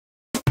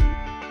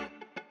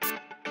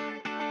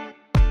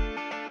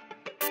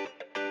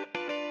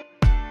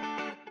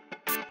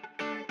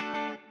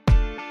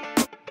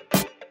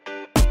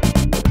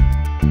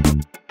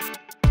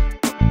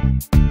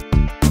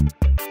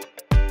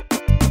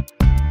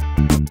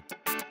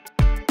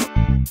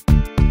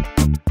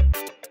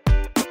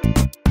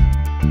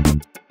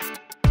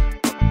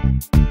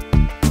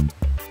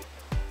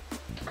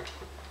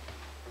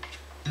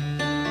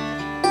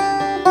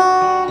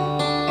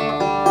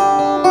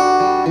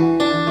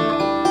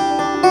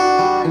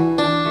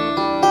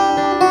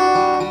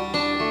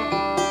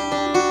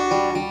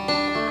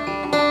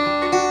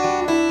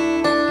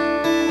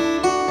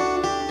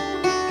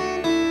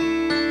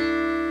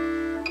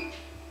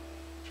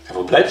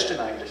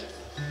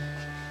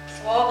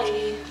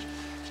Sorry.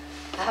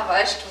 Ja,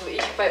 weißt du,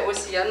 ich bei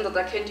Osiander,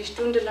 da könnte ich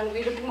stundenlang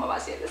wiederum,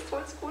 was ich alles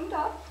Tolles gefunden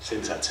habe.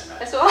 Sensationell.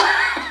 Also,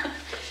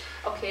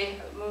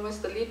 okay, man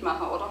muss das Lied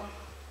machen, oder?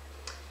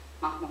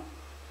 Machen wir.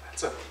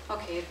 Also.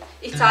 Okay,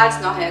 ich zahle es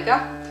nachher, gell?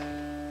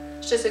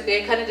 Ist das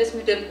okay? Kann ich das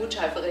mit dem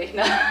Gutschein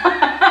verrechnen?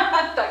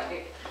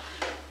 Danke.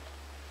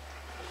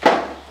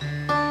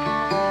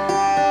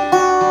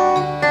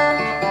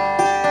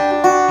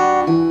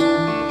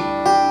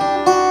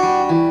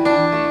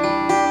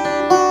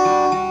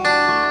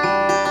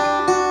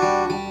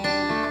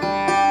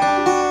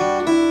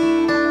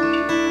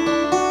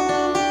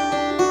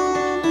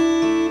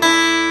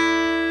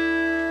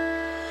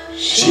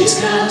 She's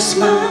got a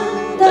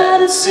smile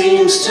that it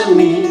seems to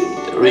me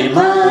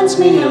reminds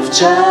me of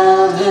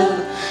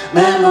childhood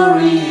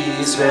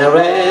memories where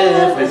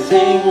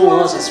everything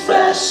was as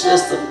fresh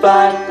as the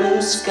bright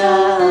blue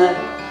sky.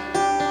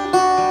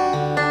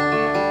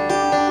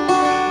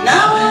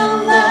 Now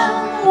and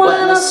then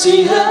when I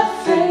see her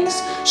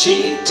face,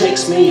 she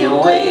takes me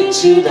away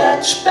to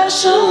that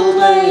special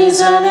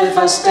place. And if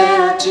I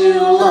stare too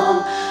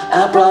long,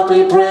 I'll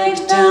probably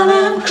break down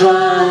and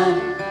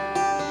cry.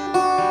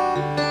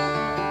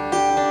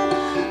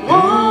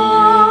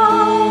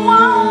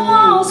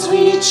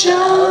 Sweet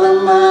child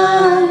of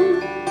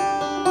mine,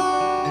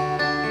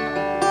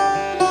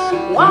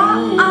 wow,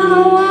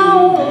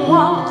 wow,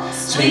 wow,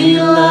 sweet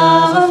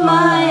love of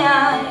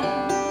mine.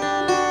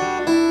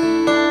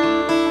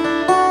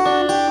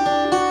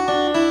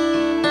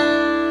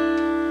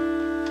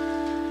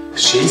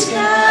 She's got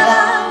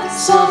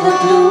eyes of the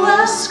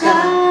bluest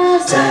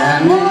skies,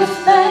 and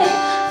if they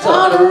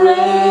thought of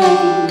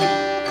rain,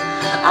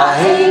 I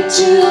hate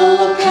to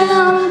look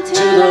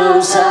into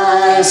those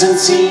eyes and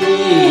see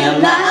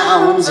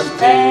nouns of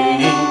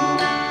pain.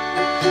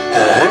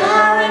 Her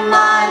hair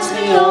reminds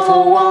me of a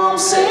warm,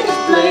 safe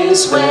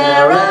place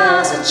where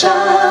as a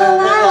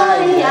child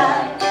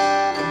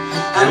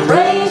I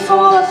prayed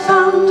for the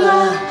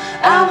thunder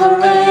and the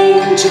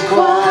rain to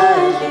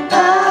quietly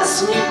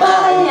pass me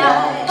by.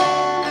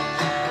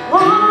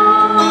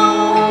 Wow,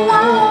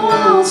 wow,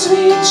 wow,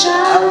 sweet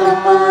child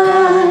of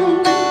mine.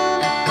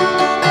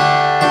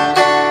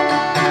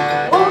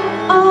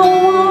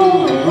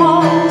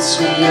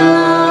 Sweet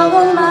love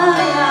of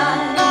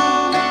mine.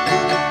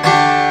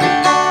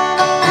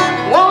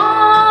 Whoa,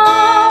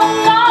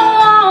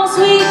 whoa,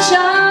 sweet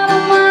child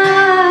of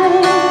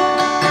mine.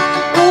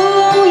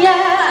 Ooh,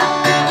 yeah.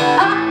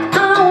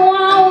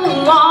 Whoa,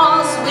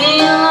 whoa,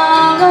 sweet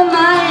love of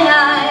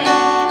mine.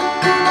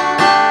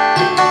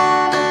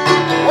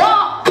 Whoa,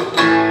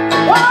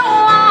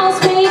 whoa,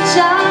 sweet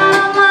child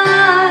of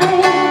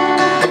mine.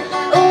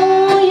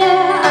 Ooh,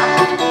 yeah.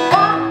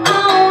 Whoa,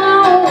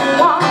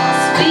 whoa,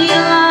 sweet love.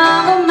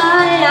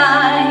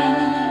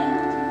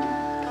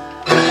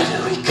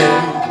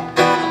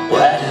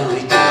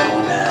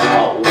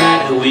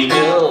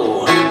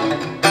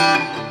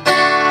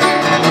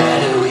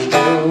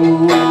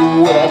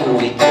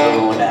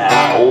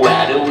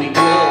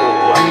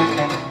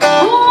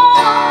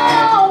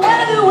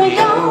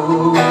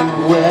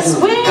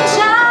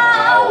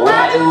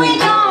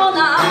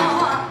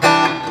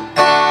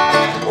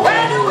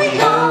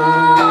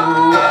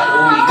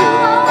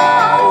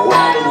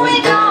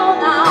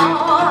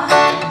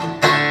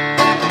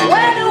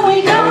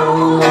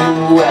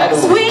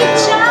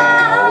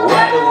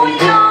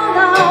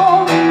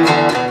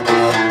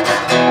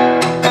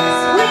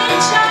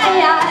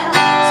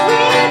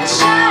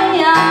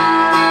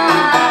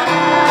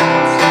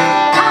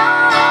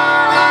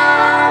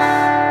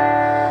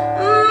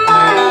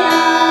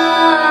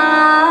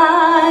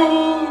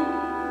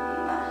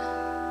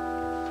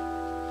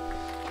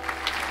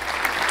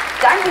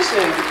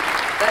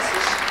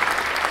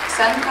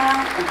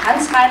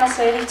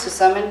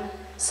 Zusammen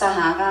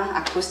SaHaRa,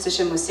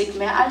 akustische Musik,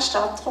 mehr als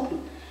Startruppen.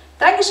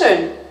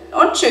 Dankeschön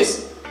und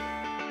tschüss.